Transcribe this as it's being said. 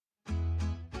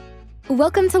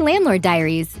Welcome to Landlord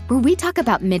Diaries, where we talk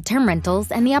about midterm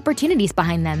rentals and the opportunities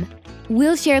behind them.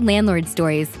 We'll share landlord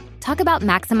stories, talk about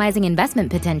maximizing investment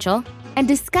potential, and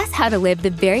discuss how to live the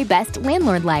very best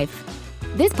landlord life.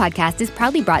 This podcast is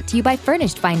proudly brought to you by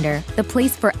Furnished Finder, the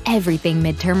place for everything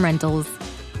midterm rentals.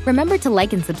 Remember to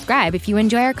like and subscribe if you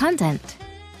enjoy our content.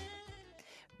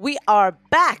 We are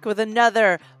back with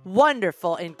another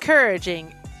wonderful,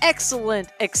 encouraging, excellent,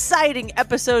 exciting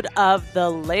episode of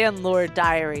the Landlord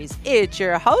Diaries. It's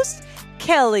your host,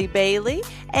 Kelly Bailey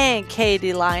and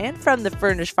Katie Lyon from the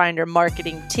Furnished Finder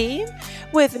marketing team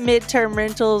with midterm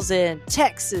rentals in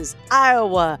Texas,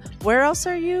 Iowa. Where else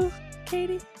are you,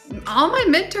 Katie? All my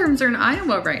midterms are in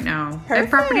Iowa right now. Perfect. I have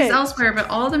properties elsewhere, but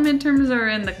all the midterms are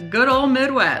in the good old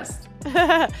Midwest.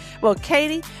 Well,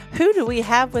 Katie, who do we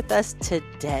have with us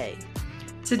today?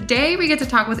 Today we get to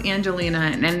talk with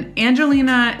Angelenna, and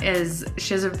Angelenna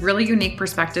she has a really unique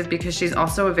perspective because she's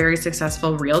also a very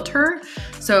successful realtor.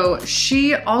 So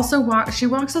she also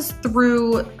walks us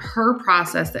through her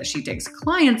process that she takes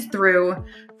clients through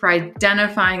for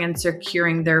identifying and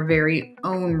securing their very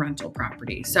own rental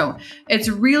property. So it's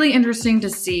really interesting to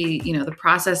see, the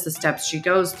process, the steps she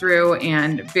goes through,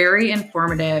 and very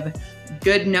informative,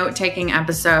 good note-taking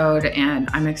episode. And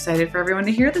I'm excited for everyone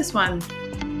to hear this one.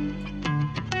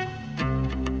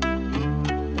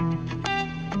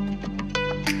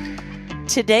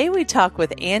 Today we talk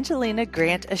with Angelenna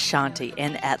Grant Ashanti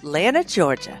in Atlanta,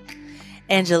 Georgia.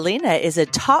 Angelenna is a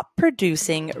top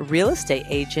producing real estate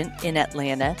agent in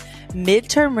Atlanta,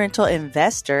 midterm rental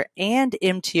investor, and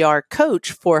MTR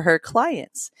coach for her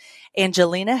clients.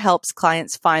 Angelenna helps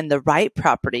clients find the right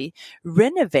property,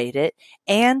 renovate it,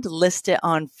 and list it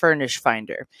on Furnished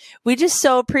Finder. We just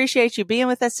so appreciate you being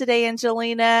with us today,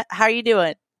 Angelenna. How are you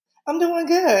doing? I'm doing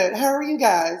good. How are you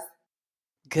guys?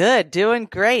 Good, doing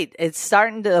great.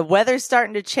 The weather's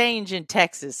starting to change in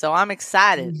Texas, so I'm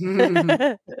excited.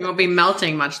 It won't be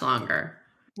melting much longer.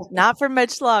 Not for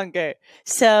much longer.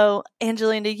 So,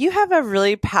 Angelenna, you have a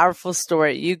really powerful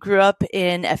story. You grew up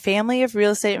in a family of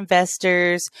real estate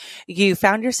investors. You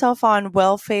found yourself on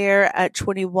welfare at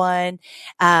 21.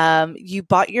 You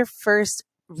bought your first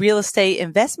real estate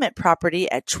investment property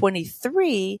at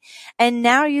 23, and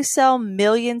now you sell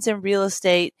millions in real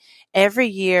estate every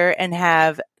year and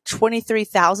have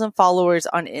 23,000 followers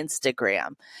on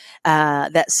Instagram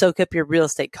that soak up your real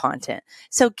estate content.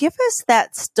 So give us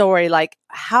that story. Like,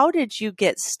 how did you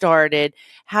get started?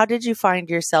 How did you find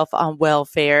yourself on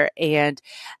welfare? And,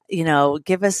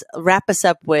 wrap us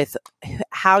up with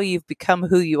how you've become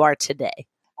who you are today.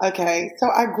 Okay. So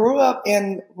I grew up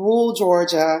in rural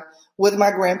Georgia with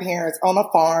my grandparents on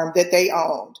a farm that they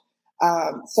owned.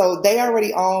 So they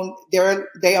already owned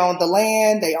they owned the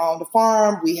land, they owned the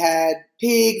farm. We had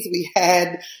pigs, we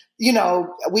had,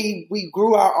 we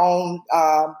grew our own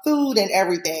food and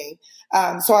everything.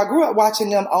 So I grew up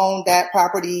watching them own that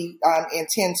property and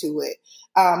tend to it.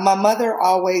 My mother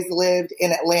always lived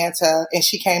in Atlanta, and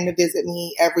she came to visit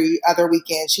me every other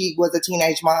weekend. She was a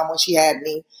teenage mom when she had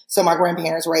me, so my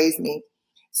grandparents raised me.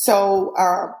 So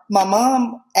my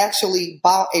mom actually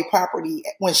bought a property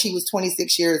when she was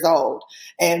 26 years old.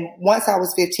 And once I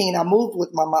was 15, I moved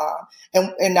with my mom.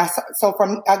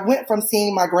 I went from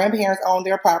seeing my grandparents own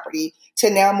their property to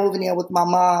now moving in with my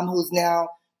mom, who's now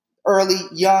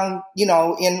young,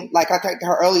 in I think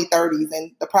her early 30s,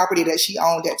 and the property that she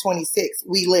owned at 26,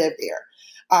 we lived there.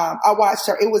 I watched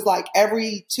her. It was like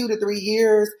every 2 to 3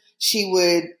 years, she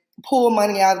would pull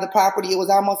money out of the property. It was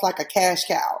almost like a cash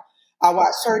cow. I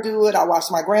watched her do it. I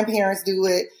watched my grandparents do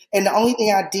it. And the only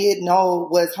thing I did know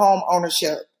was home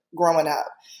ownership growing up.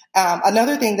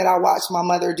 Another thing that I watched my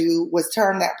mother do was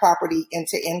turn that property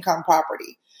into income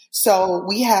property. So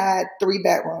we had 3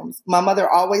 bedrooms. My mother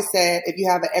always said, if you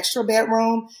have an extra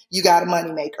bedroom, you got a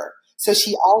moneymaker. So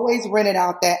she always rented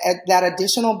out that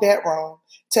additional bedroom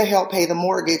to help pay the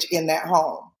mortgage in that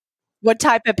home. What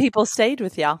type of people stayed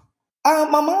with y'all?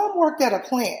 My mom worked at a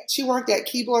plant. She worked at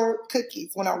Keebler Cookies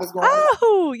when I was growing up.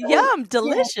 Oh, yum,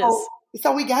 delicious. Yeah,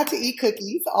 so we got to eat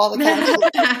cookies all the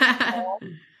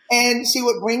time. And she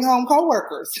would bring home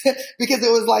coworkers because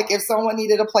it was like if someone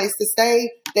needed a place to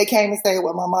stay, they came and stayed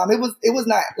with my mom. It was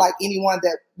not like anyone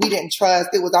that we didn't trust.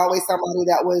 It was always somebody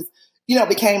that was,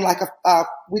 became like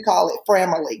we call it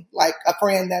family, like a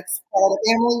friend that's part of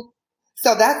the family.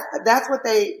 So that's what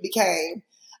they became.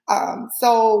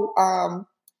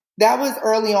 That was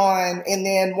early on. And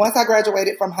then once I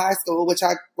graduated from high school, which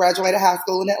I graduated high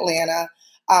school in Atlanta,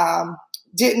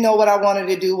 didn't know what I wanted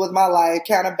to do with my life,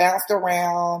 kind of bounced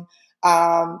around,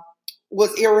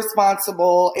 was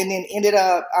irresponsible, and then ended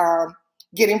up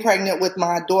getting pregnant with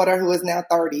my daughter, who is now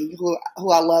 30,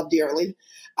 who I love dearly.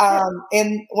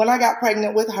 And when I got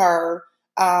pregnant with her,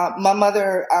 my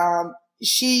mother,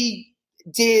 she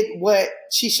did what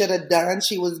she should have done.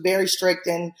 She was very strict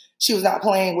and she was not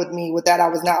playing with me with that. I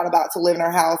was not about to live in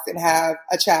her house and have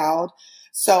a child.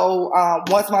 So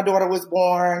once my daughter was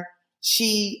born,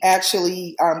 she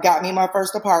actually got me my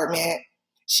first apartment.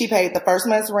 She paid the first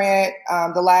month's rent,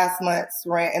 the last month's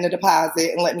rent and the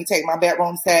deposit, and let me take my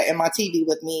bedroom set and my TV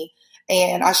with me.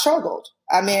 And I struggled.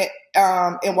 I mean,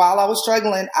 and while I was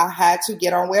struggling, I had to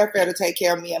get on welfare to take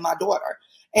care of me and my daughter.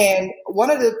 And one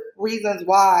of the reasons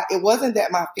why, it wasn't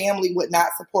that my family would not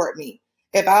support me.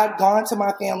 If I'd gone to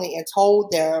my family and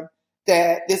told them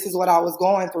that this is what I was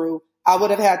going through, I would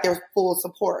have had their full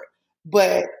support.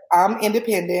 But I'm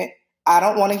independent. I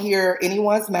don't want to hear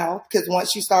anyone's mouth, because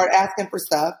once you start asking for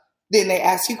stuff, then they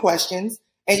ask you questions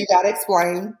and you got to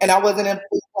explain. And I wasn't in a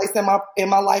place in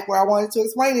my life where I wanted to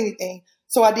explain anything.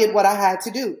 So I did what I had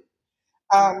to do.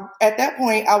 At that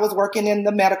point, I was working in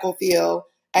the medical field,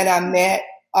 and I met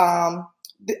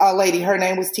a lady. Her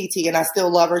name was TT, and I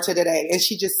still love her to today. And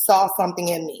she just saw something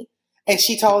in me. And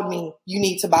she told me, you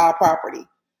need to buy a property.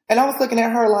 And I was looking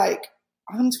at her like,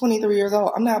 I'm 23 years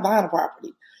old. I'm not buying a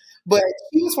property. But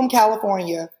she was from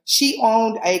California. She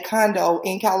owned a condo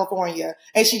in California,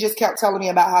 and she just kept telling me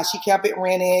about how she kept it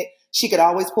rented. She could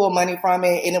always pull money from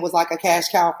it, and it was like a cash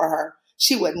cow for her.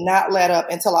 She would not let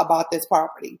up until I bought this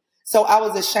property. So I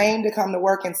was ashamed to come to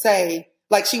work and say,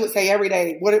 like she would say every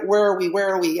day, where are we? Where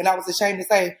are we? And I was ashamed to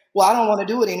say, well, I don't want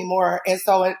to do it anymore. And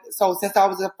so since I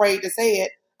was afraid to say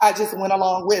it, I just went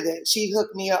along with it. She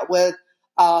hooked me up with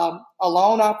a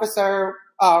loan officer,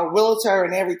 a realtor,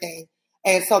 and everything.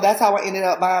 And so that's how I ended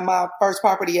up buying my first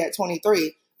property at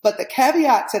 23. But the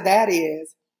caveat to that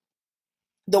is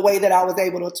the way that I was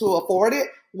able to afford it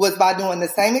was by doing the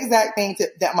same exact thing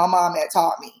that my mom had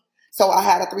taught me. So I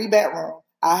had a 3-bedroom.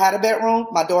 I had a bedroom.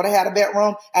 My daughter had a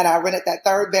bedroom, and I rented that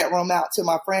 3rd bedroom out to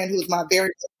my friend, who's my very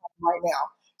good friend right now.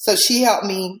 So she helped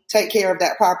me take care of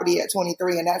that property at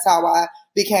 23. And that's how I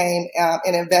became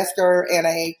an investor and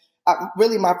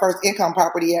really my first income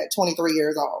property at 23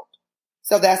 years old.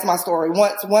 So that's my story.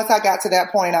 Once I got to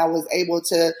that point, I was able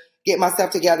to get myself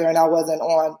together, and I wasn't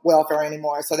on welfare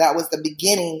anymore. So that was the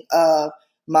beginning of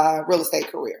my real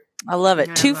estate career. I love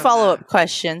it. 2 follow-up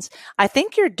questions. I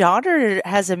think your daughter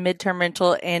has a midterm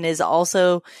rental and is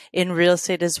also in real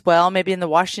estate as well, maybe in the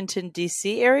Washington,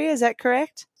 D.C. area. Is that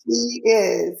correct? She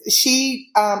is.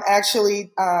 She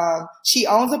actually she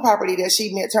owns a property that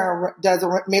she does a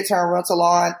midterm rental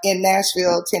on in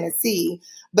Nashville, Tennessee.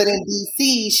 But in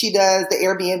DC, she does the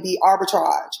Airbnb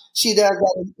arbitrage. She does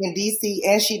that in DC,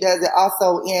 and she does it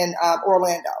also in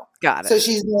Orlando. Got it. So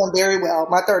she's doing very well.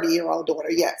 My 30-year-old daughter,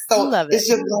 yes. So it's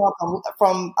just going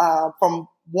from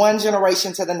one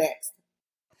generation to the next.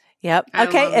 Yep.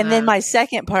 Okay. And then my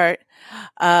second part,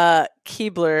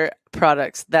 Keebler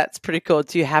products. That's pretty cool.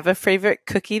 Do you have a favorite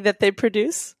cookie that they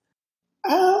produce?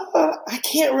 I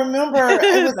can't remember.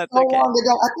 It was so long ago.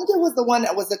 I think it was the one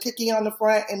that was a cookie on the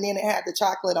front and then it had the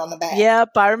chocolate on the back. Yep,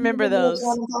 I remember those. Which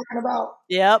one I'm talking about?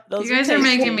 Yep, those. You guys are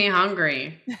making me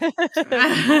hungry.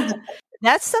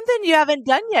 That's something you haven't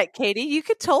done yet, Katie. You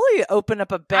could totally open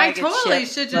up a bag. I totally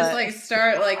should just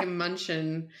start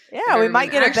munching. Yeah, we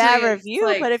might get a bad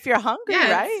review, but if you're hungry,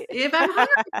 right? If I'm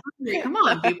hungry, come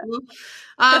on, people.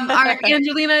 All right,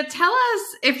 Angelina, tell us,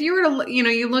 if you were to,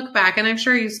 you look back, and I'm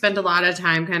sure you spent a lot of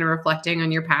time kind of reflecting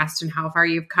on your past and how far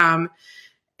you've come.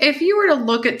 If you were to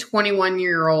look at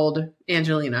 21-year-old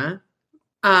Angelina,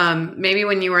 maybe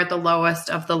when you were at the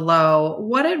lowest of the low,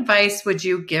 what advice would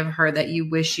you give her that you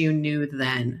wish you knew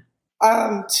then?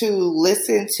 To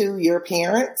listen to your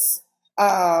parents.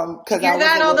 All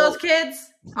those kids?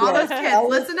 All those kids,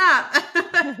 listen up.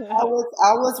 I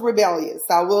was rebellious.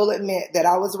 I will admit that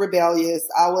I was rebellious.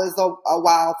 I was a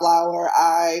wildflower.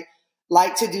 I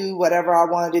liked to do whatever I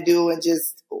wanted to do, and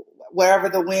just wherever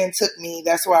the wind took me,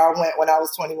 that's where I went when I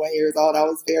was 21 years old. I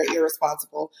was very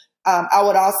irresponsible. I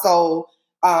would also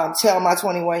tell my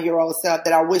 21-year-old self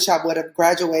that I wish I would have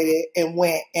graduated and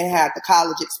went and had the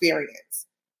college experience.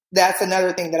 That's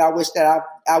another thing that I wish that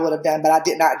I would have done, but I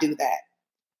did not do that.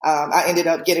 I ended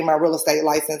up getting my real estate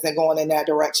license and going in that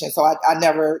direction. So I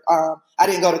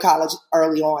didn't go to college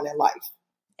early on in life.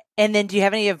 And then do you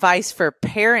have any advice for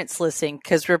parents listening?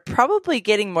 Because we're probably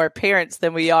getting more parents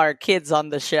than we are kids on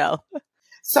the show.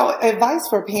 So advice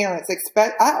for parents,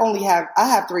 I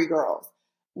have 3 girls.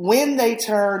 When they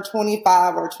turn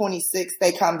 25 or 26,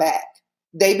 they come back.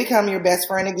 They become your best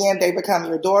friend again. They become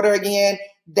your daughter again.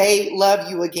 They love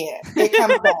you again. They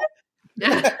come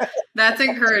back. That's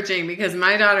encouraging, because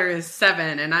my daughter is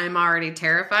 7 and I'm already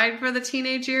terrified for the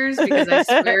teenage years, because I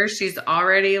swear she's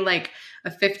already a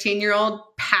 15-year-old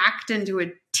packed into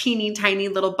a teeny tiny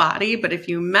little body. But if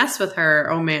you mess with her,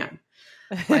 oh man,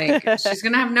 like she's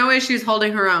going to have no issues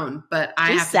holding her own, but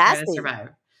I She's have to try sassy. to survive.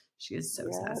 She is so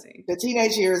sassy. The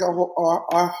teenage years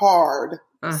are hard.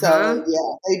 So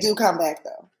yeah, they do come back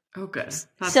though. Oh, good.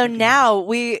 That's so good. now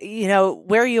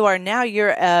where you are now,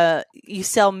 you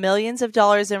sell millions of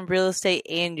dollars in real estate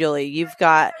annually. You've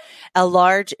got a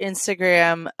large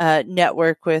Instagram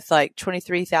network with like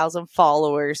 23,000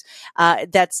 followers.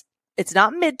 It's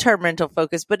not midterm rental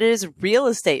focused, but it is real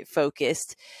estate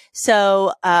focused.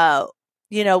 So,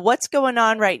 what's going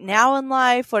on right now in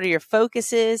life? What are your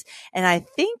focuses? And I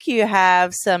think you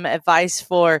have some advice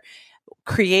for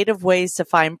creative ways to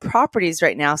find properties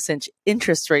right now since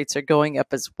interest rates are going up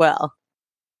as well.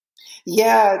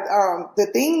 Yeah, the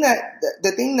thing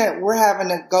that we're having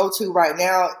to go to right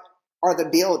now are the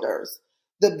builders.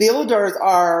 The builders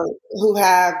are who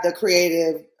have the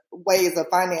creative ways of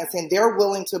financing. They're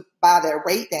willing to buy their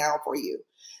rate down for you.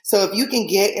 So if you can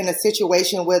get in a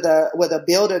situation with a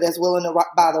builder that's willing to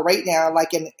buy the rate down,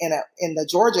 like in the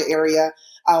Georgia area,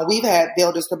 we've had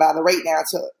builders to buy the rate down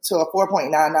to a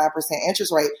 4.99%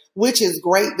 interest rate, which is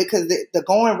great because the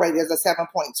going rate is a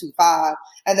 7.25.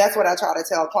 And that's what I try to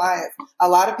tell clients. A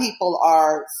lot of people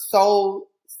are so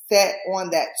set on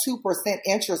that 2%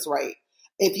 interest rate.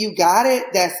 If you got it,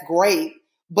 that's great,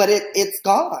 but it's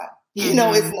gone. It's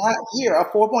not here. A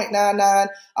 4.99,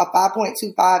 a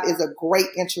 5.25 is a great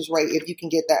interest rate if you can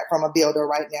get that from a builder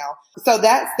right now. So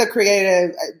that's the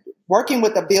creative. Working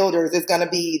with the builders is going to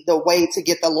be the way to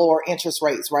get the lower interest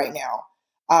rates right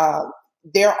now.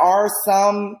 There are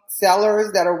some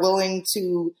sellers that are willing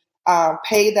to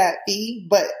pay that fee,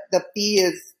 but the fee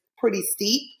is pretty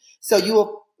steep. So you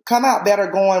will come out better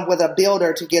going with a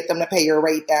builder to get them to pay your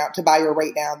rate down, to buy your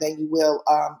rate down, than you will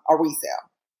a resale.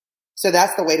 So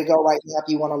that's the way to go right now if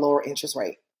you want a lower interest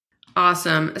rate.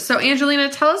 Awesome. So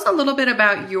Angelena, tell us a little bit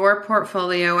about your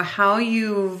portfolio, how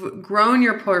you've grown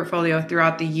your portfolio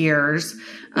throughout the years,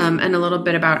 and a little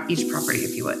bit about each property,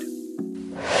 if you would.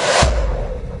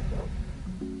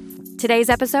 Today's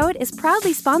episode is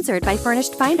proudly sponsored by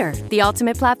Furnished Finder, the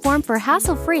ultimate platform for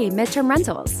hassle-free midterm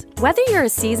rentals. Whether you're a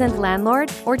seasoned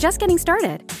landlord or just getting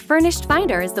started, Furnished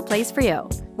Finder is the place for you.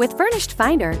 With Furnished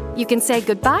Finder, you can say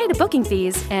goodbye to booking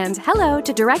fees and hello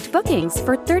to direct bookings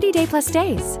for 30-day plus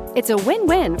stays. It's a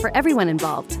win-win for everyone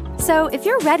involved. So if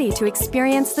you're ready to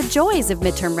experience the joys of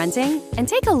midterm renting and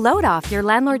take a load off your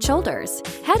landlord's shoulders,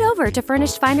 head over to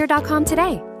FurnishedFinder.com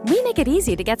today. We make it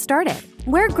easy to get started.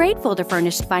 We're grateful to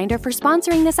Furnished Finder for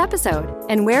sponsoring this episode,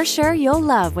 and we're sure you'll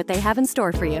love what they have in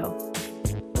store for you.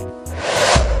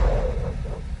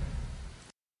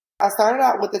 I started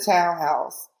out with the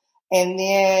townhouse and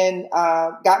then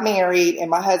got married, and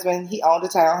my husband, he owned a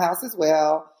townhouse as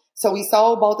well. So we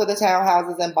sold both of the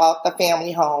townhouses and bought the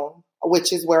family home,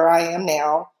 which is where I am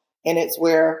now, and it's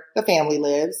where the family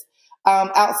lives.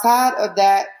 Outside of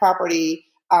that property,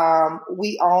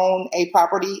 we own a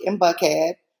property in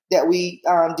Buckhead that we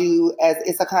do as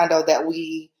it's a condo that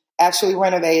we actually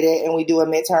renovated, and we do a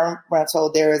midterm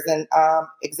rental. There is an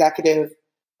executive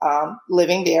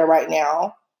living there right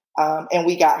now, and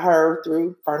we got her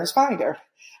through Furnished Finder.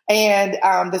 And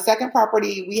the second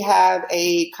property, we have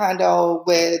a condo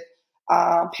with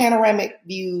panoramic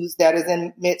views that is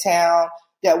in Midtown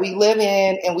that we live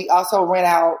in, and we also rent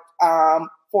out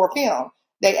for film.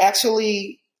 They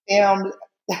actually filmed.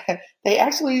 They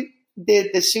actually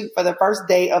did the shoot for the first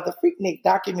day of the Freaknik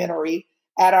documentary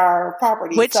at our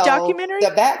property. Which documentary?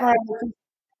 The background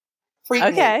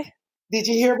Freaknik. Okay. Did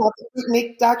you hear about the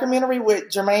Freaknik documentary with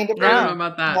Jermaine Dupri? I don't know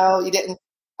about that. No, you didn't.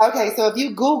 Okay, so if you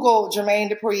Google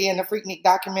Jermaine Dupri and the Freaknik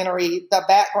documentary, the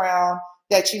background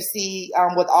that you see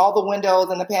with all the windows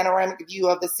and the panoramic view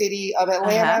of the city of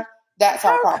Atlanta, that's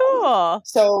our property. Cool.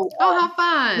 So, how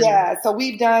fun! Yeah, so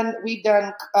we've done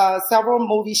several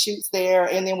movie shoots there,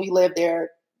 and then we live there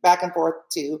back and forth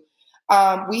too.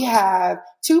 We have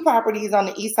 2 properties on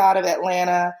the east side of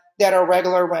Atlanta that are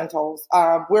regular rentals.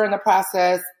 We're in the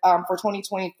process for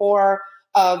 2024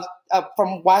 of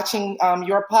from watching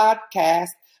your podcast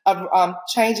of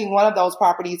changing one of those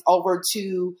properties over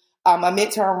to a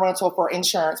midterm rental for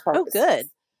insurance purposes. Oh, good.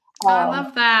 I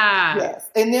love that. Yes.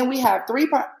 And then we have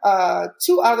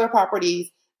 2 other properties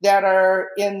that are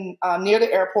in near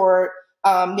the airport,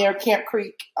 near Camp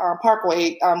Creek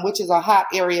Parkway, which is a hot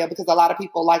area because a lot of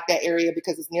people like that area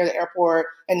because it's near the airport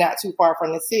and not too far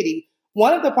from the city.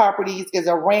 One of the properties is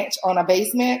a ranch on a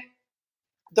basement.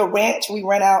 The ranch we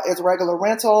rent out as regular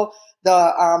rental.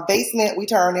 The basement we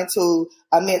turn into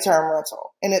a midterm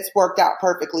rental, and it's worked out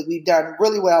perfectly. We've done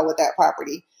really well with that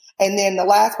property. And then the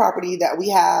last property that we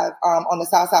have on the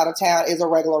south side of town is a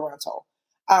regular rental.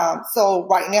 So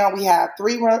right now we have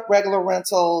 3 regular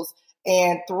rentals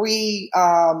and 3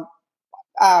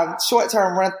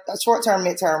 short-term,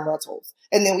 midterm rentals.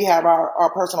 And then we have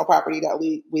our personal property that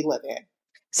we live in.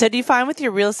 So do you find with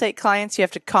your real estate clients, you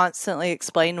have to constantly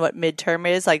explain what midterm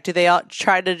is? Like, do they all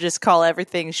try to just call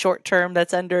everything short term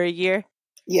that's under a year?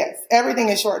 Yes, everything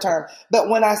is short term. But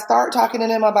when I start talking to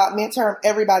them about midterm,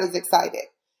 everybody's excited.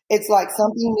 It's like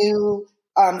something new,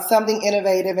 something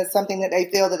innovative, and something that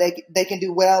they feel that they can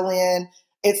do well in.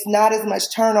 It's not as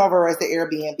much turnover as the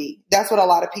Airbnb. That's what a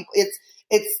lot of people,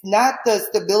 it's not the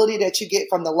stability that you get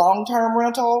from the long-term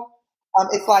rental.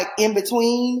 It's like in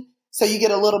between. So you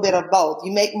get a little bit of both.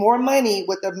 You make more money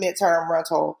with the midterm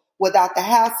rental without the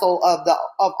hassle of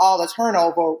all the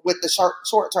turnover with the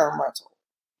short-term rental.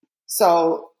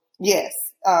 So yes.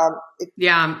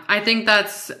 Yeah, I think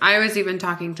I was even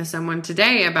talking to someone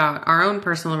today about our own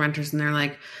personal renters, and they're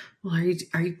like, well,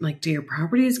 are you like, do your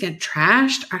properties get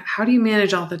trashed? How do you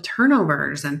manage all the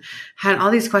turnovers? And had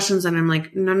all these questions. And I'm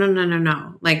like,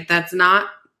 no. Like, that's not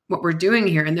what we're doing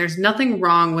here. And there's nothing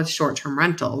wrong with short-term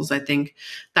rentals. I think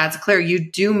that's clear. You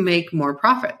do make more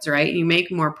profits, right? You make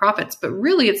more profits, but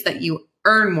really it's that you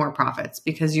earn more profits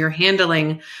because you're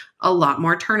handling a lot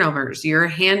more turnovers. You're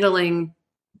handling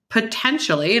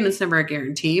potentially, and it's never a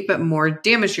guarantee, but more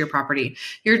damage to your property.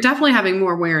 You're definitely having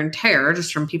more wear and tear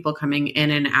just from people coming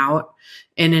in and out.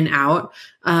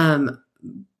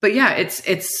 But yeah,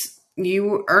 it's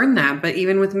you earn that. But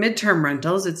even with midterm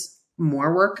rentals, it's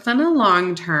more work than a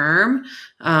long term.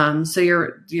 So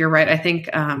you're right. I think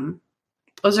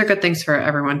those are good things for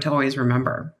everyone to always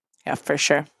remember. Yeah, for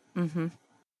sure. Mm-hmm.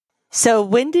 So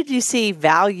when did you see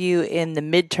value in the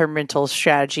midterm rental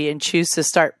strategy and choose to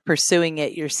start pursuing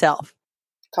it yourself?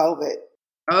 COVID.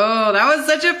 Oh, that was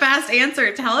such a fast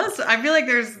answer. Tell us. I feel like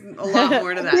there's a lot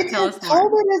more to that. Tell us more.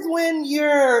 COVID is when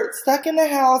you're stuck in the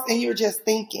house and you're just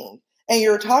thinking. And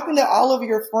you're talking to all of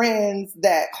your friends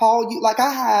that call you. Like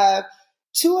I have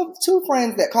two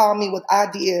friends that call me with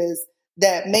ideas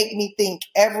that make me think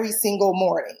every single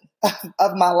morning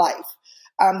of my life.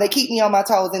 They keep me on my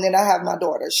toes. And then I have my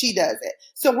daughter. She does it.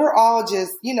 So we're all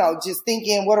just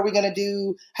thinking, what are we going to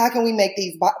do? How can we make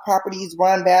these properties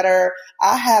run better?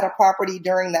 I had a property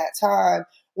during that time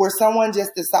where someone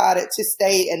just decided to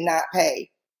stay and not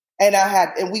pay.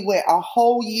 And we went a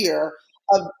whole year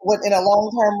in a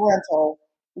long-term rental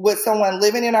with someone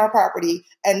living in our property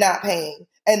and not paying.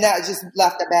 And that just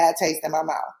left a bad taste in my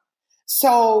mouth.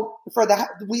 So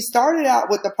we started out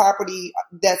with the property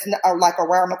that's like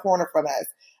around the corner from us.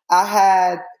 I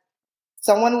had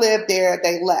someone lived there.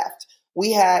 They left.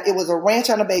 It was a ranch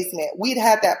on a basement. We'd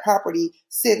had that property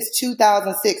since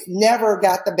 2006, never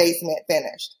got the basement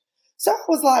finished. So I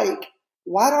was like,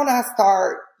 why don't I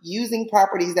start using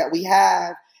properties that we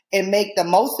have and make the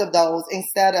most of those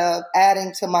instead of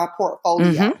adding to my portfolio?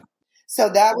 Mm-hmm. So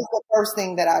that was the first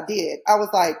thing that I did. I was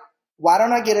like, why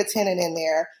don't I get a tenant in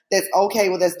there that's okay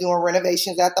with us doing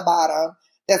renovations at the bottom,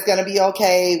 that's going to be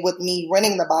okay with me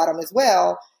renting the bottom as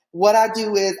well? What I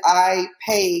do is I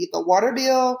pay the water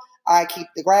bill, I keep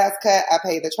the grass cut, I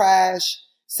pay the trash.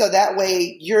 So that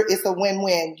way it's a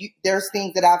win-win. There's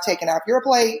things that I've taken off your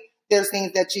plate. There's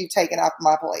things that you've taken off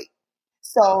my plate.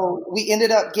 So we ended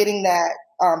up getting that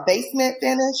basement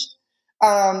finished.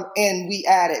 And we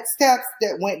added steps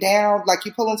that went down, like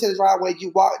you pull into the driveway,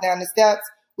 you walk down the steps.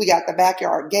 We got the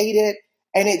backyard gated,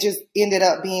 and it just ended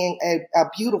up being a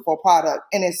beautiful product.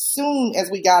 And as soon as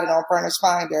we got it on Furnished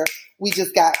Finder, we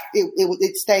just got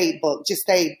it stayed booked, just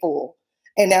stayed full.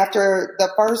 And after the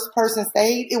first person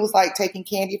stayed, it was like taking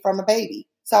candy from a baby.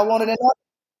 So I wanted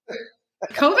another.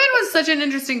 COVID was such an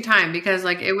interesting time because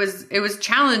like it was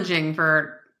challenging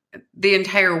for the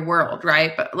entire world,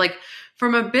 right? But like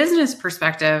from a business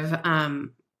perspective,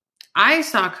 I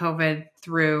saw COVID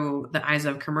through the eyes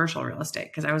of commercial real estate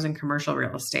because I was in commercial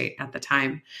real estate at the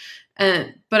time.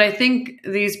 But I think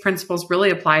these principles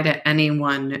really apply to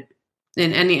anyone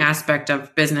in any aspect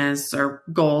of business or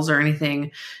goals or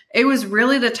anything. It was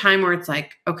really the time where it's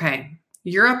like, okay,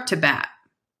 you're up to bat.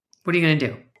 What are you going to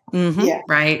do? Mm-hmm. Yeah.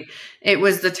 Right? It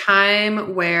was the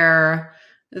time where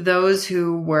those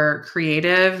who were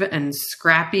creative and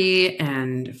scrappy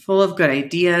and full of good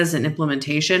ideas and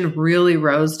implementation really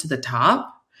rose to the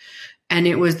top. And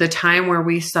it was the time where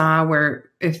we saw where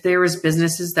if there was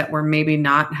businesses that were maybe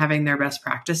not having their best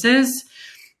practices,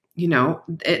 they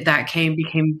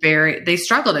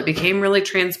struggled. It became really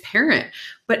transparent.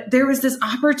 But there was this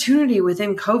opportunity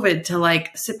within COVID to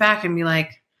like sit back and be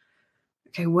like,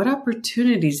 okay, what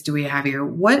opportunities do we have here?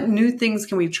 What new things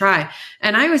can we try?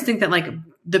 And I always think that like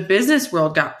the business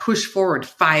world got pushed forward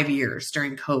 5 years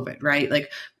during COVID, right?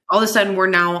 Like all of a sudden we're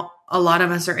now a lot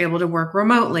of us are able to work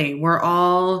remotely. We're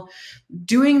all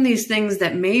doing these things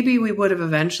that maybe we would have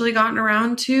eventually gotten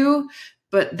around to,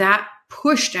 but that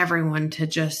pushed everyone to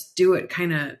just do it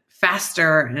kind of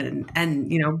faster and,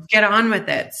 get on with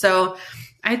it. So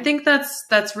I think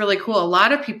that's really cool. A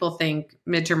lot of people think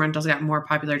midterm rentals got more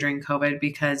popular during COVID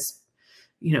because,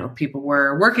 people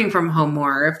were working from home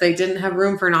more. If they didn't have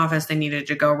room for an office, they needed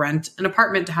to go rent an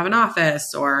apartment to have an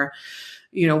office or,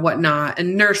 whatnot.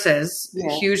 And nurses,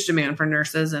 huge demand for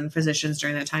nurses and physicians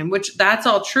during that time, which that's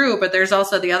all true. But there's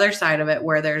also the other side of it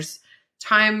where there's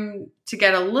time to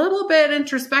get a little bit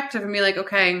introspective and be like,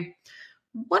 okay,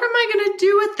 what am I going to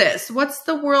do with this? What's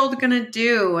the world going to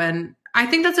do? And I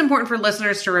think that's important for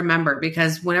listeners to remember,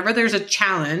 because whenever there's a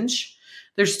challenge,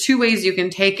 there's two ways you can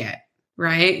take it,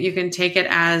 right? You can take it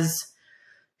as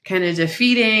kind of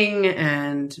defeating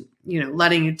and,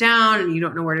 letting you down and you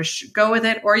don't know where to go with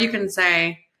it. Or you can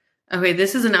say, okay,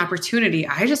 this is an opportunity.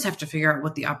 I just have to figure out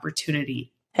what the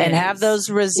opportunity and is. Have those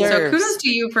reserves. So kudos to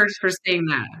you for saying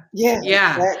that.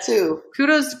 Yeah, that too.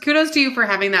 Kudos to you for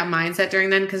having that mindset during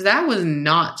then, because that was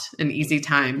not an easy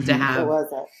time to have. It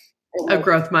wasn't. A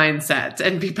growth mindset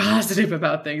and be positive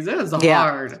about things. It was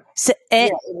hard. So,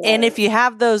 and if you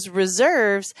have those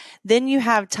reserves, then you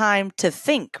have time to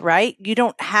think, right? You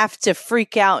don't have to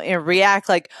freak out and react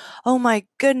like, oh my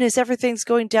goodness, everything's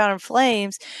going down in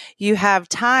flames. You have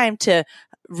time to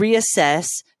reassess,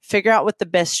 figure out what the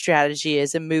best strategy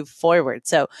is and move forward.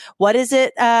 So what is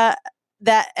it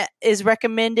that is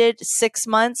recommended? 6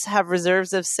 months, have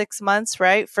reserves of 6 months,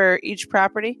 right? For each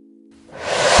property?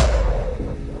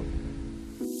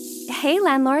 Hey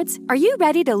landlords, are you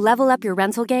ready to level up your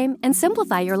rental game and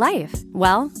simplify your life?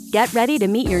 Well, get ready to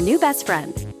meet your new best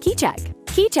friend, KeyCheck.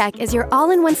 KeyCheck is your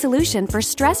all-in-one solution for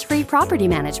stress-free property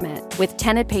management with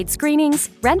tenant-paid screenings,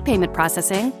 rent payment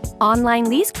processing, online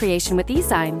lease creation with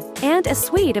eSign, and a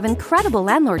suite of incredible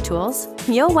landlord tools.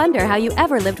 You'll wonder how you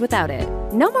ever lived without it.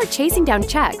 No more chasing down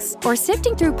checks or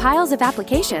sifting through piles of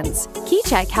applications.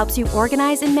 KeyCheck helps you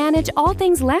organize and manage all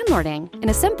things landlording in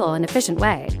a simple and efficient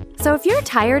way. So if you're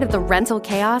tired of the rental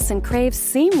chaos and crave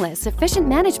seamless, efficient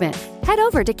management, head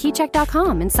over to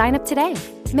keycheck.com and sign up today.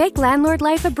 Make landlord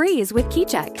life a breeze with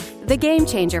KeyCheck, the game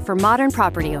changer for modern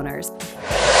property owners.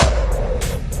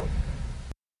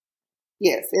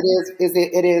 Yes, it is.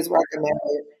 It is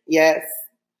recommended. Yes.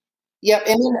 Yep.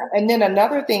 And then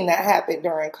another thing that happened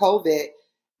during COVID,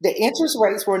 the interest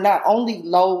rates were not only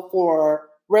low for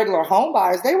regular home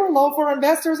buyers, they were low for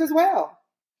investors as well.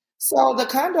 So the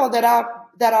condo that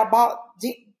I bought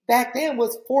back then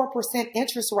was 4%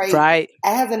 interest rate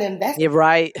as an investor. You're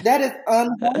right. That is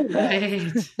unheard of.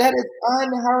 That is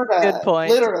unheard of. Good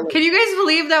point. Literally. Can you guys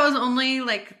believe that was only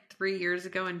like 3 years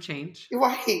ago and change?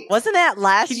 Right. Wasn't that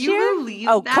last Can year? you believe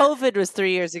that? COVID was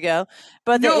 3 years ago,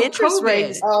 but the interest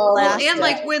rates last and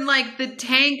like when like the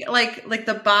tank, like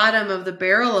the bottom of the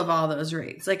barrel of all those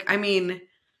rates. Like, I mean,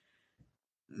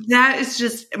 that is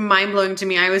just mind blowing to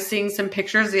me. I was seeing some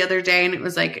pictures the other day and it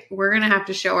was like, we're going to have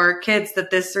to show our kids that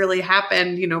this really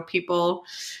happened. People,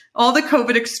 all the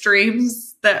COVID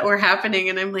extremes that were happening.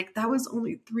 And I'm like, that was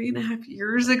only 3.5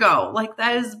 years ago. Like,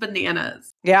 that is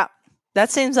bananas. Yeah. That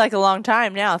seems like a long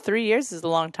time now. 3 years is a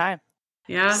long time.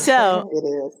 Yeah. So it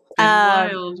is.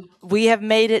 Wild. We have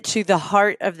made it to the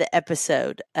heart of the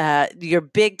episode. Your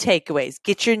big takeaways.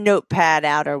 Get your notepad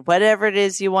out or whatever it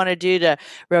is you want to do to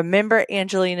remember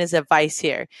Angelina's advice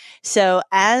here. So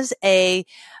as a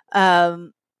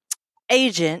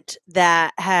agent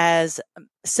that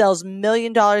sells $1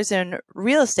 million in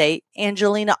real estate,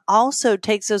 Angelina also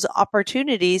takes those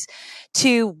opportunities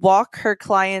to walk her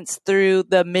clients through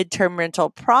the midterm rental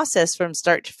process from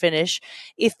start to finish.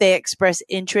 If they express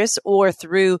interest or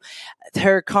through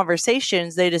her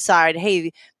conversations, they decide,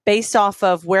 hey, based off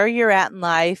of where you're at in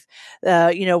life,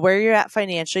 where you're at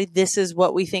financially, this is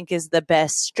what we think is the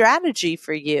best strategy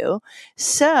for you.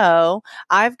 So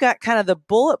I've got kind of the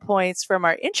bullet points from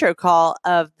our intro call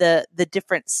of the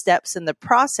different steps in the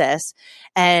process,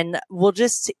 and we'll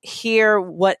just hear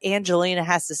what Angelina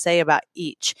has to say about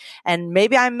each. And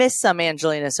maybe I missed some,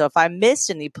 Angelina. So if I missed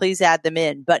any, please add them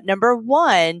in. But number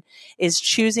one is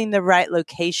choosing the right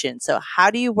location. So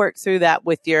how do you work through that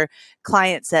with your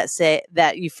clients that say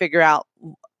that you figure out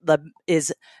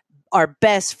are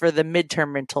best for the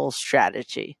midterm rental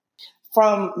strategy?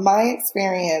 From my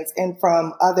experience and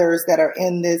from others that are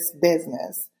in this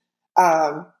business,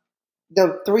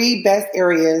 the 3 best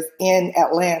areas in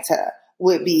Atlanta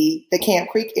would be the Camp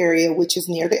Creek area, which is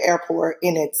near the airport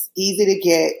and it's easy to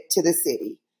get to the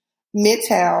city.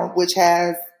 Midtown, which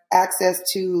has access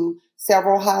to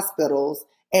several hospitals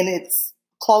and it's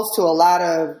close to a lot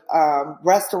of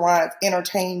restaurants,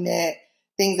 entertainment,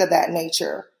 things of that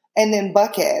nature. And then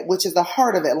Buckhead, which is the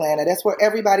heart of Atlanta. That's where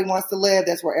everybody wants to live.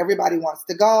 That's where everybody wants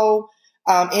to go.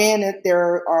 And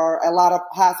there are a lot of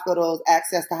hospitals,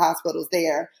 access to hospitals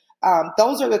there.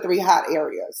 Those are the three hot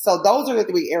areas. So those are the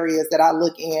three areas that I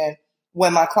look in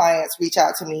when my clients reach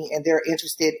out to me and they're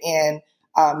interested in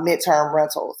midterm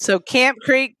rentals. So Camp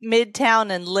Creek,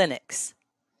 Midtown, and Lenox.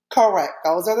 Correct.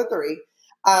 Those are the three.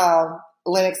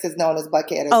 Lenox is known as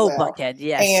Buckhead as well. Oh, Buckhead,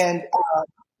 yes. And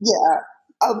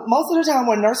most of the time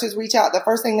when nurses reach out, the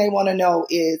first thing they want to know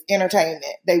is entertainment.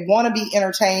 They want to be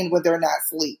entertained when they're not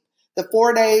asleep. The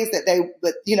 4 days that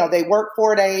they work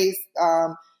 4 days,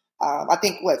 I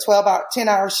think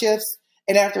 10-hour shifts.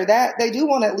 And after that, they do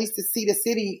want at least to see the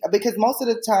city, because most of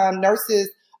the time nurses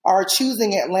are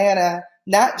choosing Atlanta,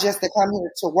 not just to come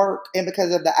here to work and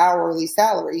because of the hourly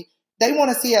salary. They want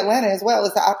to see Atlanta as well.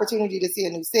 It's an opportunity to see a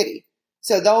new city.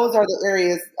 So those are the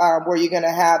areas where you're going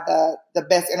to have the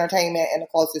best entertainment and the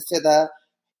closest to the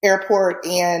airport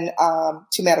and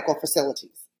to medical facilities.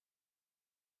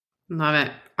 Love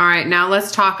it. All right. Now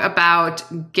let's talk about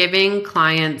giving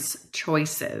clients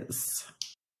choices.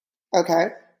 Okay.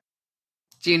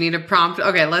 Do you need a prompt?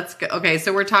 Okay, let's go. Okay,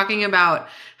 so we're talking about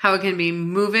how it can be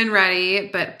move-in ready,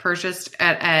 but purchased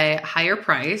at a higher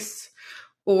price,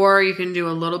 or you can do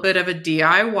a little bit of a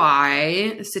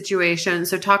DIY situation.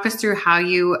 So talk us through how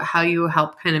you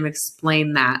help kind of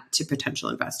explain that to potential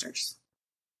investors.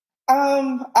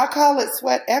 I call it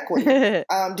sweat equity.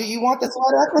 Do you want the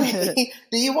sweat equity?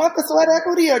 Do you want the sweat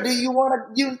equity, or do you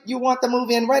want you want the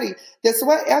move-in ready? The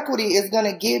sweat equity is going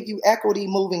to give you equity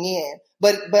moving in,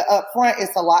 but up front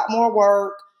it's a lot more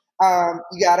work.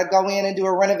 You got to go in and do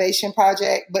a renovation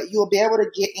project, but you'll be able to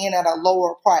get in at a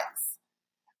lower price.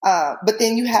 But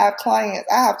then you have clients.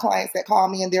 I have clients that call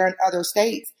me and they're in other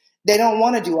states. They don't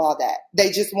want to do all that.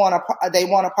 They just want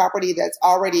a property that's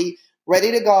already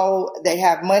ready to go. They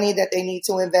have money that they need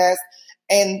to invest.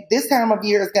 And this time of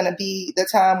year is going to be the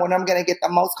time when I'm going to get the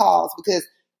most calls, because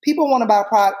people want to buy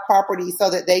property so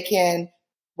that they can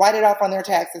write it off on their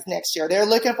taxes next year. They're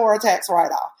looking for a tax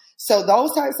write-off. So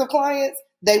those types of clients,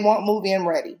 they want move-in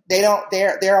ready.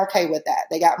 They're okay with that.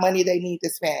 They got money they need to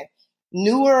spend.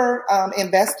 Newer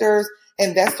investors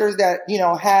that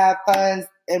have funds,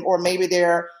 or maybe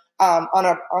they're on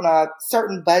a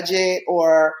certain budget,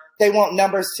 or they want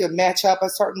numbers to match up a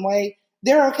certain way.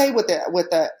 They're okay with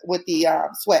the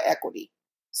sweat equity.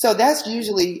 So that's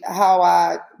usually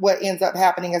what ends up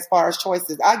happening as far as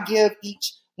choices. I give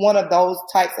each one of those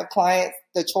types of clients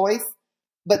the choice,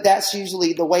 but that's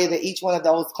usually the way that each one of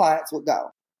those clients would go.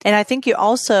 And I think you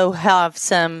also have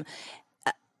some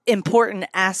important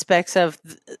aspects of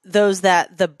those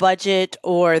that the budget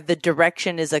or the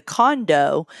direction is a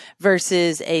condo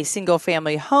versus a single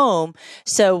family home.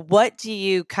 So what do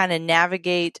you kind of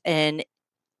navigate and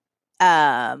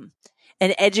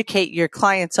educate your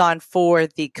clients on for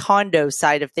the condo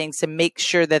side of things to make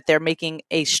sure that they're making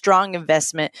a strong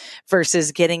investment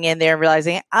versus getting in there and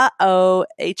realizing,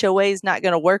 HOA is not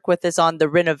going to work with us on the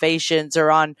renovations or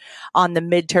on the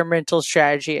midterm rental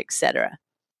strategy, et cetera?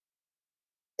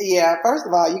 Yeah, first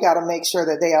of all, you got to make sure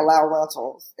that they allow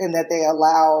rentals and that they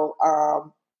allow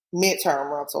midterm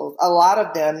rentals. A lot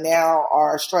of them now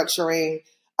are structuring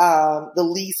the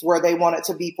lease where they want it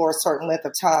to be for a certain length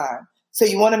of time. So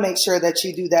you want to make sure that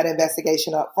you do that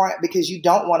investigation up front, because you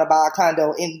don't want to buy a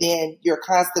condo and then you're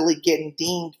constantly getting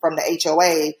dinged from the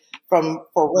HOA for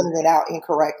renting it out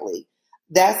incorrectly.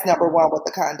 That's number one with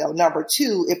the condo. Number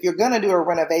two, if you're going to do a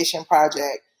renovation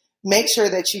project, make sure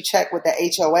that you check with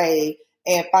the HOA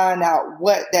and find out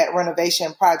what that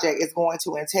renovation project is going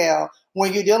to entail.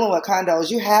 When you're dealing with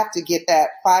condos, you have to get that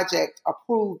project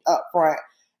approved up front.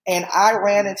 And I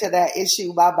ran into that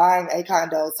issue by buying a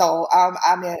condo. So I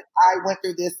went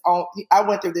through this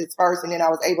first, and then I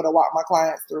was able to walk my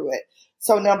clients through it.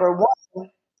 So number one,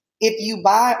 if you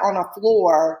buy on a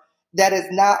floor that is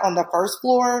not on the first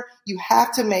floor, you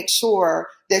have to make sure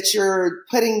that you're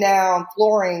putting down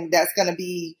flooring that's going to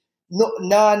be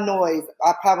non-noise.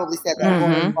 I probably said that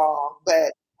word wrong,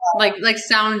 but like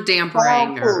sound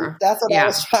dampering. That's what I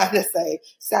was trying to say.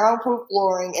 Soundproof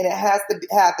flooring, and it has to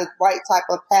have the right type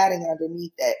of padding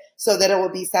underneath it so that it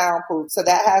will be soundproof. So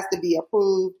that has to be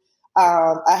approved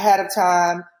ahead of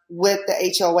time with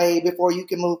the HOA before you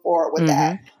can move forward with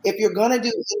that. If you're going to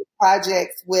do any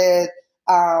projects with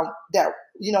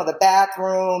the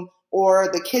bathroom or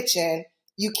the kitchen,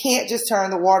 you can't just turn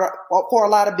the water, for a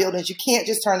lot of buildings, you can't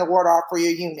just turn the water off for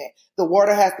your unit. The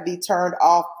water has to be turned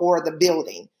off for the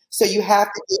building. So you have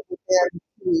to get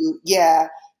there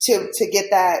to get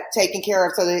that taken care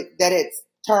of so that it's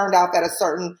turned off at a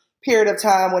certain period of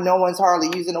time when no one's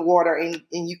hardly using the water and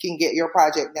you can get your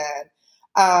project done.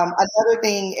 Another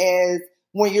thing is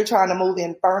when you're trying to move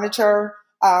in furniture,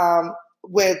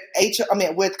 with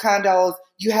condos,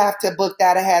 you have to book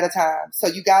that ahead of time. So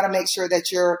you got to make sure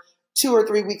that you're 2 or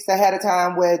 3 weeks ahead of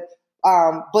time with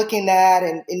booking that.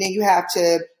 And then you have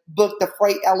to book the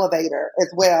freight elevator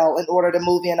as well in order to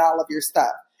move in all of your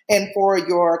stuff. And for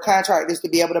your contractors to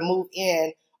be able to move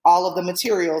in all of the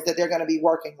materials that they're going to be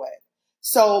working with.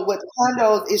 So with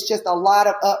condos, it's just a lot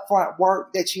of upfront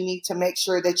work that you need to make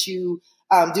sure that you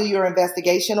do your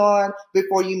investigation on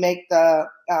before you make the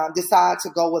decide to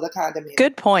go with a condominium.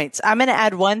 Good points. I'm going to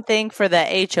add one thing for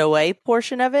the HOA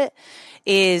portion of it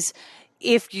is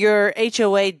if your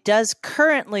HOA does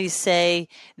currently say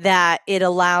that it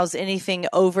allows anything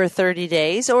over 30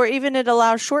 days or even it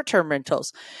allows short-term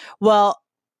rentals. Well,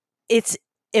 it's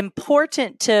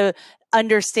important to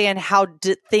understand how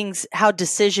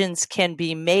decisions can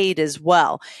be made as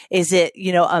well. Is it,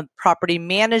 a property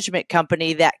management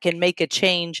company that can make a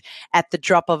change at the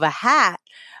drop of a hat,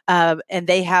 and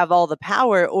they have all the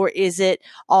power, or is it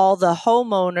all the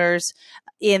homeowners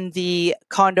in the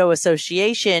condo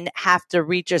association have to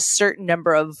reach a certain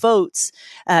number of votes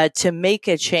to make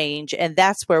a change? And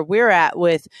that's where we're at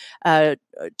with our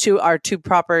two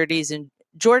properties in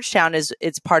Georgetown.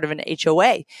 It's part of an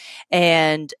HOA,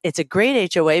 and it's a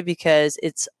great HOA because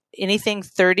it's anything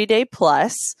 30-day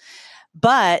plus,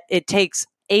 but it takes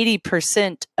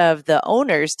 80% of the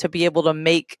owners to be able to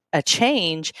make a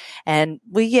change, and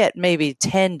we get maybe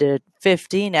 10 to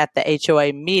 15 at the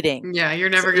HOA meeting. Yeah, you're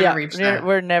never going to reach that.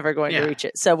 We're never going to reach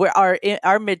it. So our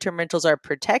midterm rentals are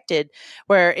protected.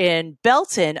 Where in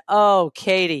Belton,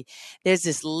 Katie, there's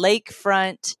this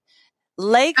lakefront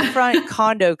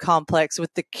condo complex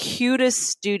with the cutest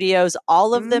studios.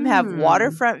 All of them have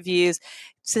waterfront views.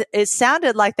 So it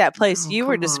sounded like that place you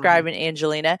were describing,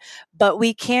 Angelina, but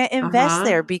we can't invest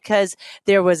there because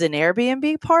there was an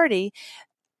Airbnb party.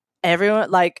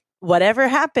 Everyone, whatever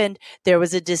happened, there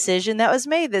was a decision that was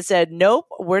made that said, nope,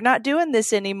 we're not doing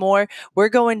this anymore. We're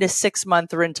going to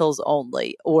 6-month rentals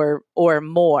only or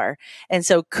more. And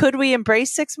so could we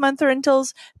embrace 6-month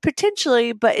rentals?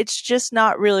 Potentially, but it's just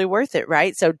not really worth it,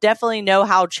 right? So definitely know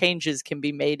how changes can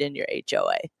be made in your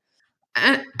HOA.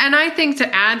 And I think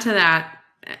to add to that,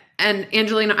 and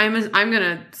Angelina, I'm going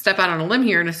to step out on a limb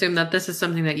here and assume that this is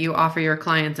something that you offer your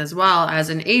clients as well as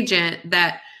an agent,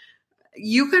 that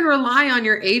you can rely on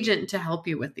your agent to help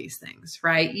you with these things,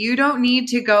 right? You don't need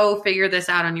to go figure this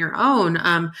out on your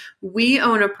own. We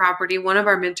own a property. One of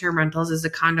our midterm rentals is a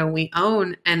condo we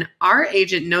own, and our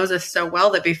agent knows us so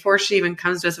well that before she even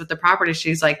comes to us with the property,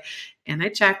 she's like, and I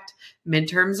checked,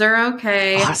 midterms are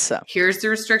okay. Awesome. Here's the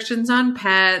restrictions on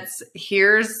pets.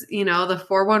 Here's, the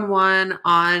 411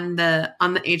 on the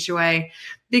HOA,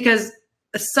 because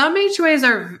some HOAs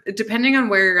are, depending on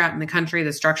where you're at in the country,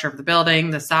 the structure of the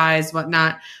building, the size,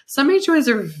 whatnot, some HOAs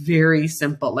are very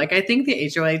simple. I think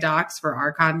the HOA docs for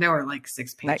our condo are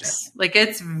 6 pages. Nice.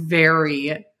 It's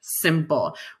very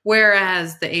simple.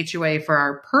 Whereas the HOA for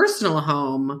our personal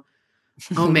home,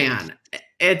 oh man,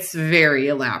 it's very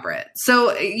elaborate.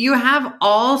 So you have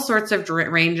all sorts of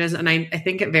ranges, and I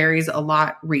think it varies a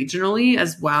lot regionally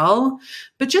as well.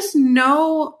 But just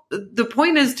know, the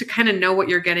point is to kind of know what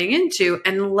you're getting into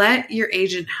and let your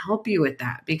agent help you with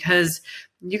that, because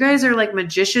you guys are like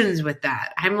magicians with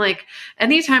that. I'm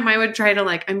anytime I would try to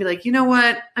I'd be you know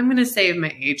what? I'm going to save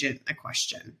my agent a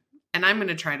question and I'm going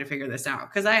to try to figure this out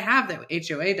because I have the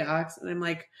HOA docs, and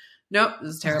I'm nope,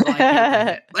 this is terrible. I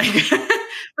can't find it.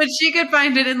 But she could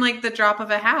find it in the drop of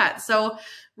a hat. So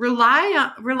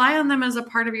rely on them as a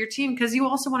part of your team, because you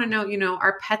also want to know,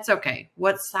 are pets okay?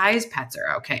 What size pets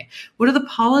are okay? What are the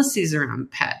policies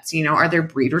around pets? Are there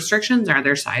breed restrictions? Are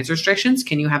there size restrictions?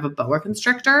 Can you have a boa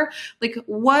constrictor?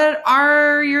 What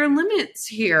are your limits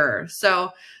here?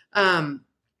 So,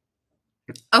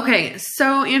 okay.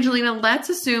 So Angelina, let's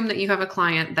assume that you have a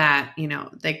client that,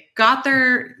 they got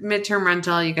their midterm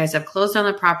rental. You guys have closed on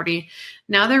the property.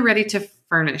 Now they're ready to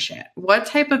furnish it. What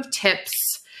type of tips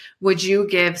would you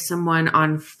give someone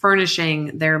on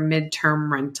furnishing their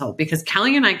midterm rental? Because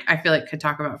Kelly and I feel could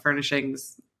talk about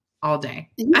furnishings all day.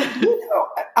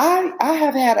 I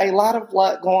have had a lot of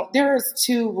luck going. There's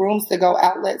 2 rooms to go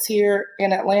outlets here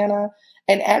in Atlanta.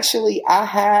 And actually I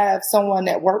have someone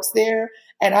that works there,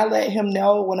 and I let him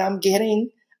know when I'm getting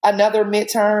another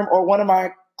midterm or one of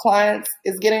my clients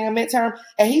is getting a midterm,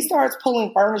 and he starts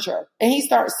pulling furniture and he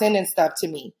starts sending stuff to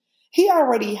me. He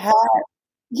already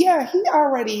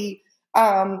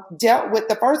dealt with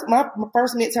my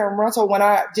first midterm rental when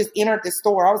I just entered the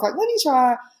store. I was let me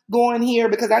try going here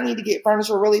because I need to get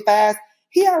furniture really fast.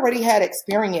 He already had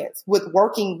experience with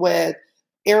working with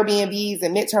Airbnbs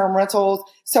and midterm rentals.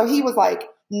 So he was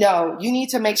No, you need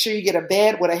to make sure you get a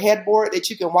bed with a headboard that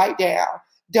you can wipe down.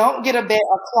 Don't get a bed,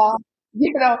 a cloth.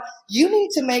 You need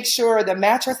to make sure the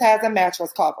mattress has a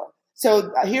mattress cover. So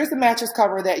here's the mattress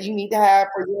cover that you need to have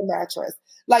for your mattress.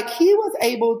 Like he's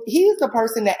the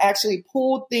person that actually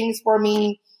pulled things for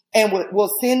me and will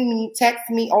text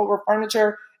me over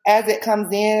furniture as it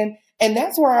comes in. And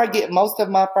that's where I get most of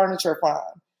my furniture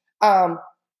from.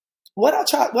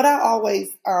 What I always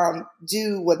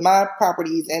do with my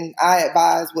properties, and I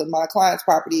advise with my clients'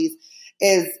 properties,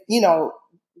 is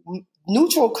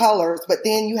neutral colors, but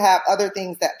then you have other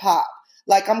things that pop.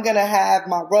 Like I'm gonna have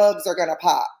my rugs are gonna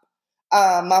pop,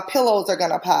 my pillows are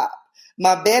gonna pop,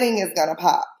 my bedding is gonna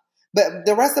pop, but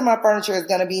the rest of my furniture is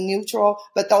gonna be neutral.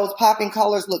 But those popping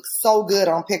colors look so good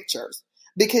on pictures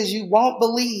because you won't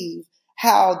believe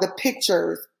how the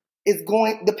pictures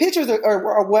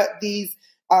are what these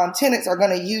tenants are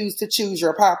going to use to choose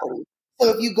your property. So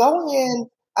if you go in,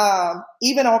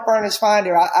 even on Furnished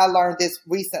Finder, I learned this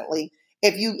recently.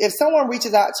 If someone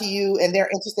reaches out to you and they're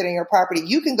interested in your property,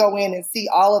 you can go in and see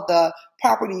all of the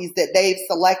properties that they've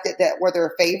selected that were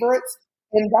their favorites.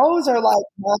 And those are like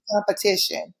my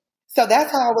competition. So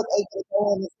that's how I was able to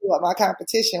go in and see what my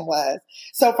competition was.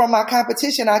 So from my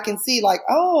competition, I can see like,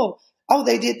 oh,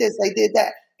 they did this, they did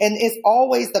that. And it's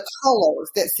always the colors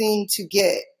that seem to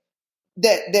get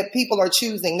that people are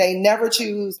choosing. They never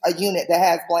choose a unit that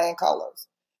has bland colors.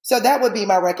 So that would be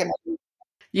my recommendation.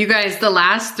 You guys, the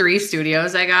last 3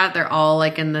 studios I got, they're all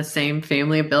like in the same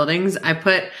family of buildings. I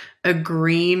put a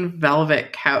green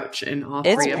velvet couch in all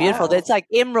 3 of them. It's beautiful. It's like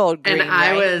emerald green, and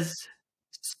I right?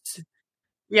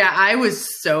 I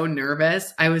was so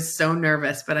nervous.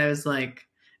 But I was like,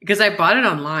 because I bought it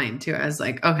online too. I was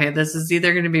like, okay, this is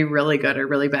either going to be really good or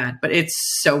really bad, but it's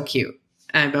so cute.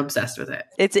 I'm obsessed with it.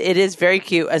 It is very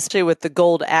cute, especially with the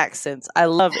gold accents. I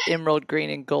love emerald green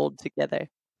and gold together.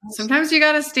 Sometimes you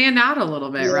got to stand out a little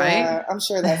bit, right? I'm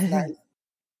sure that's nice.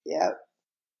 Yep.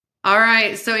 All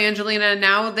right. So Angelina,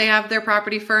 now they have their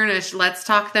property furnished. Let's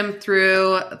talk them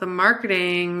through the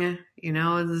marketing.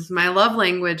 This is my love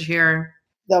language here.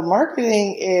 The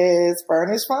marketing is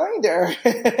Furnished Finder.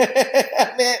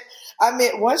 I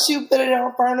mean, once you put it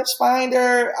on Furnished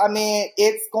Finder,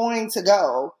 it's going to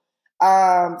go.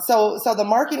 So the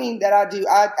marketing that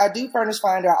I do Furnished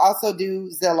Finder. I also do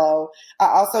Zillow. I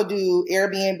also do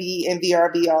Airbnb and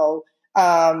VRBO.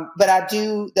 But I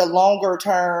do the longer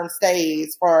term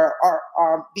stays for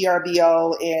our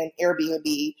VRBO and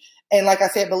Airbnb. And like I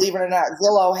said, believe it or not,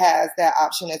 Zillow has that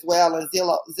option as well. And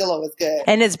Zillow is good.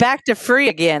 And it's back to free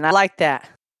again. I like that.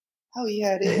 Oh,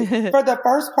 yeah, it is. For the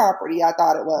first property, I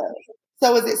thought it was.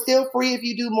 So is it still free if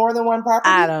you do more than one property?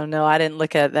 I don't know. I didn't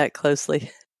look at it that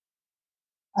closely.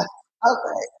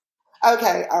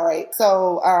 Okay. All right.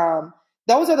 So,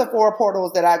 those are the 4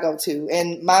 portals that I go to,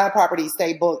 and my properties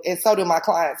stay booked, and so do my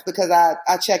clients because I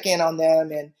check in on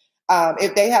them. And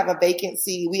if they have a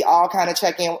vacancy, we all kind of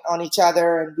check in on each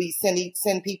other, and we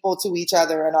send people to each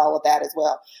other and all of that as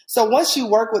well. So once you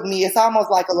work with me, it's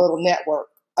almost like a little network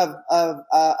of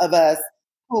us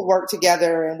who work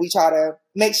together, and we try to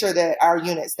make sure that our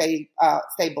units stay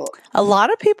booked. A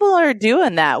lot of people are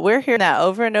doing that. We're hearing that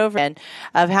over and over again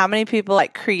of how many people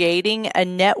like creating a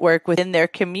network within their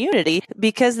community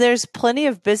because there's plenty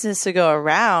of business to go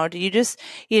around. You just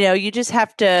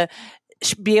have to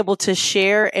be able to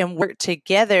share and work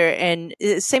together. And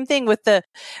same thing with the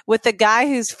guy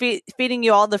who's feeding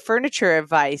you all the furniture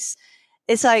advice.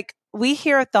 It's like we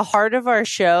hear at the heart of our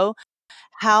show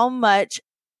how much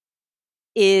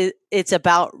it's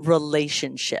about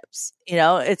relationships.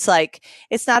 It's like,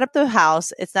 it's not about the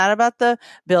house. It's not about the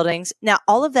buildings. Now,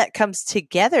 all of that comes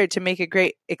together to make a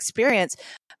great experience,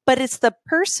 but it's the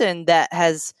person that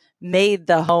has made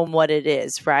the home what it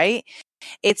is, right?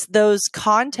 It's those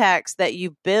contacts that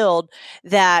you build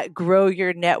that grow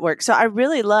your network. So I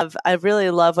really love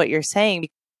what you're saying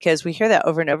because we hear that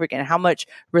over and over again, how much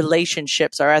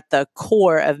relationships are at the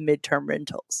core of midterm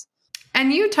rentals.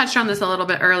 And you touched on this a little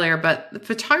bit earlier, but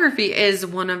photography is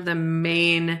one of the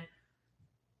main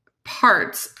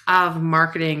parts of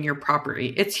marketing your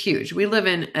property. It's huge. We live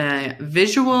in a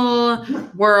visual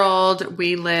world.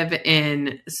 We live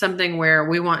in something where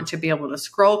we want to be able to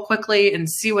scroll quickly and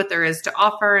see what there is to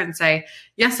offer and say,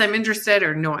 yes, I'm interested,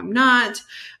 or no, I'm not.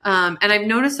 And I've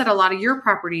noticed that a lot of your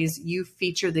properties, you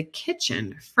feature the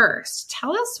kitchen first.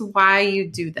 Tell us why you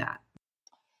do that.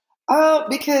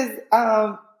 Because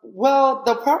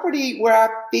the property where I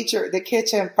feature the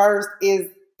kitchen first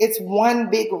it's one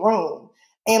big room.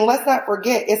 And let's not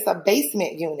forget, it's a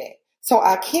basement unit. So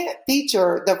I can't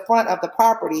feature the front of the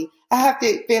property. I have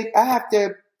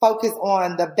to focus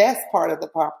on the best part of the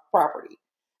property.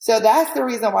 So that's the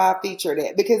reason why I featured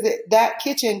it, because that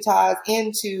kitchen ties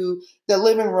into the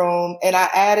living room. And I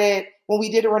added, when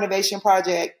we did a renovation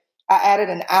project, I added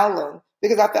an island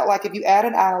because I felt like if you add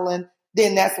an island,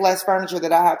 then that's less furniture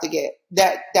that I have to get.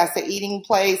 That's an eating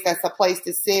place. That's a place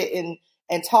to sit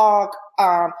and talk.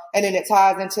 And then it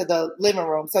ties into the living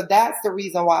room. So that's the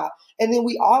reason why. And then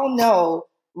we all know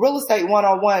real estate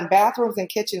 101, bathrooms and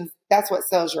kitchens, that's what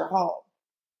sells your home.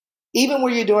 Even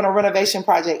when you're doing a renovation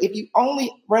project, if you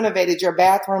only renovated your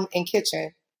bathroom and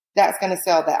kitchen, that's going to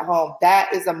sell that home.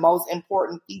 That is the most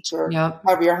important feature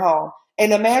of your home.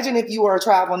 And imagine if you were a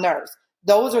travel nurse.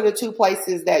 Those are the two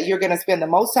places that you're going to spend the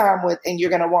most time with, and you're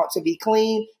going to want to be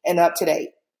clean and up to date.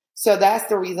 So that's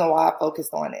the reason why I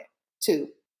focused on it too.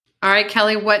 All right,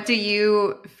 Kelly, what do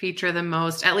you feature the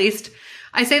most? At least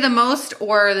I say the most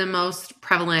or the most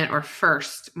prevalent or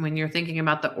first when you're thinking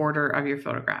about the order of your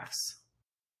photographs.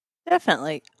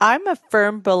 Definitely. I'm a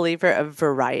firm believer of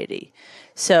variety.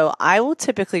 So I will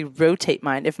typically rotate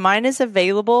mine. If mine is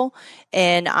available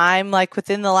and I'm like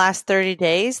within the last 30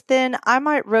 days, then I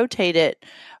might rotate it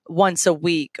once a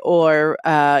week or,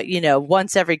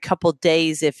 once every couple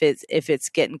days if it's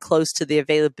getting close to the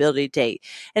availability date.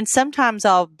 And sometimes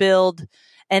I'll build,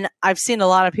 and I've seen a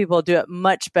lot of people do it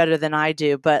much better than I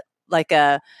do, but like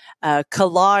a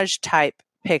collage type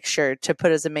picture to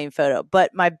put as a main photo.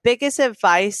 But my biggest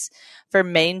advice for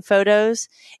main photos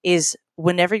is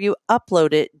whenever you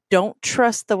upload it, don't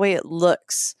trust the way it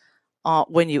looks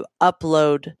when you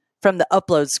upload from the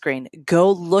upload screen.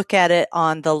 Go look at it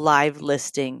on the live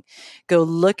listing. Go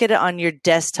look at it on your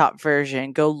desktop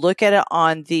version. Go look at it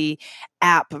on the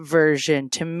app version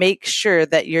to make sure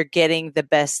that you're getting the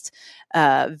best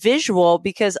visual,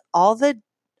 because all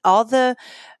the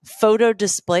photo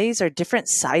displays are different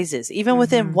sizes. Even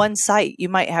within one site, you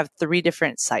might have 3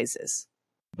 different sizes.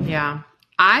 Yeah.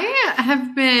 I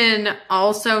have been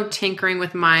also tinkering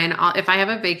with mine. If I have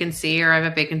a vacancy or I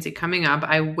have a vacancy coming up,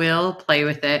 I will play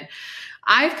with it.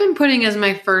 I've been putting as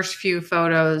my first few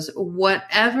photos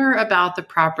whatever about the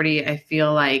property I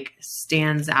feel like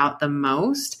stands out the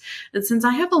most. And since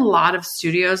I have a lot of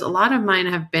studios, a lot of mine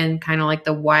have been kind of like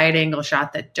the wide angle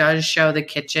shot that does show the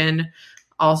kitchen,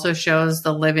 also shows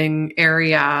the living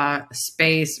area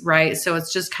space, right? So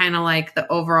it's just kind of like the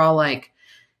overall, like,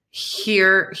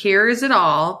 here is it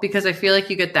all, because I feel like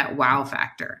you get that wow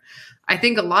factor. I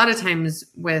think a lot of times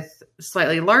with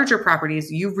slightly larger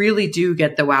properties, you really do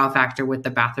get the wow factor with the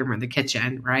bathroom or the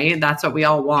kitchen, right? That's what we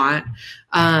all want.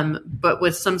 But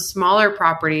with some smaller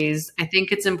properties, I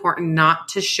think it's important not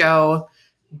to show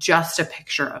just a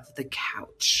picture of the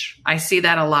couch. I see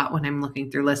that a lot when I'm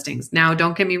looking through listings. Now,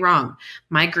 don't get me wrong.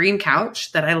 My green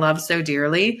couch that I love so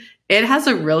dearly, it has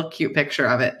a real cute picture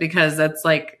of it, because that's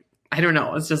like, I don't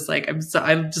know. It's just like, I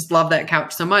just love that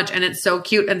couch so much. And it's so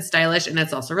cute and stylish, and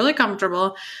it's also really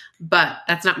comfortable, but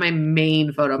that's not my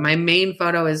main photo. My main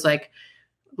photo is like,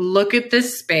 look at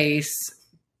this space.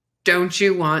 Don't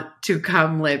you want to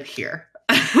come live here?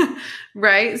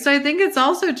 Right. So I think it's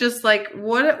also just like,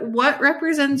 what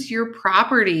represents your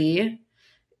property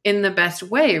in the best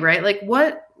way, right? Like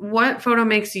what photo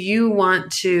makes you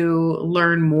want to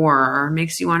learn more, or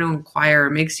makes you want to inquire, or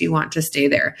makes you want to stay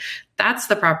there? That's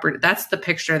the property. That's the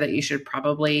picture that you should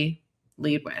probably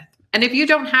lead with. And if you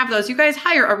don't have those, you guys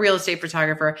hire a real estate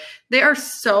photographer. They are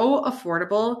so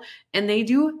affordable and they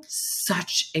do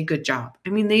such a good job. I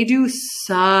mean, they do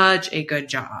such a good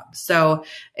job. So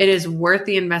it is worth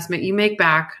the investment. You make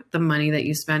back the money that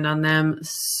you spend on them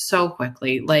so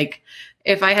quickly. Like,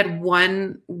 if I had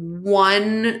one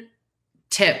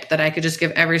tip that I could just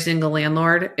give every single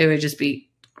landlord, it would just be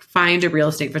find a real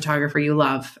estate photographer you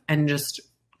love and just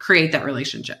create that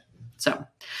relationship. So,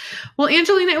 well,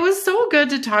 Angelena, it was so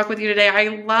good to talk with you today.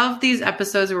 I love these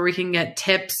episodes where we can get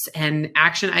tips and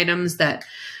action items that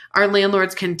our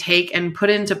landlords can take and put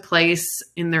into place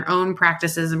in their own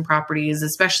practices and properties,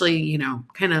 especially,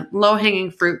 kind of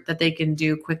low-hanging fruit that they can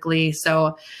do quickly.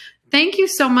 So thank you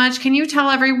so much. Can you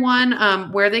tell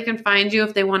everyone where they can find you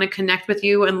if they want to connect with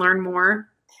you and learn more?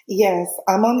 Yes,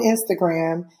 I'm on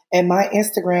Instagram, and my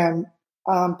Instagram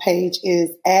page is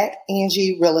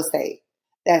 @AngieRealEstate.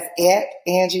 That's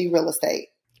 @AngieRealEstate.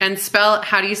 And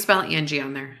how do you spell Angie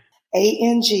on there?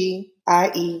 ANGIE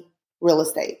Real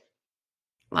Estate.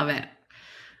 Love it.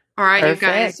 All right, Perfect. You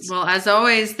guys. Well, as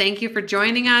always, thank you for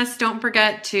joining us. Don't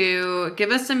forget to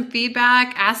give us some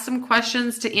feedback, ask some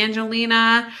questions to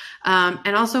Angelena.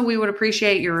 And also, we would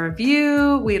appreciate your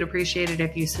review. We'd appreciate it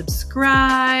if you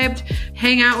subscribed.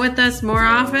 Hang out with us more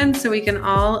often so we can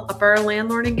all up our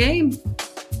landlording game.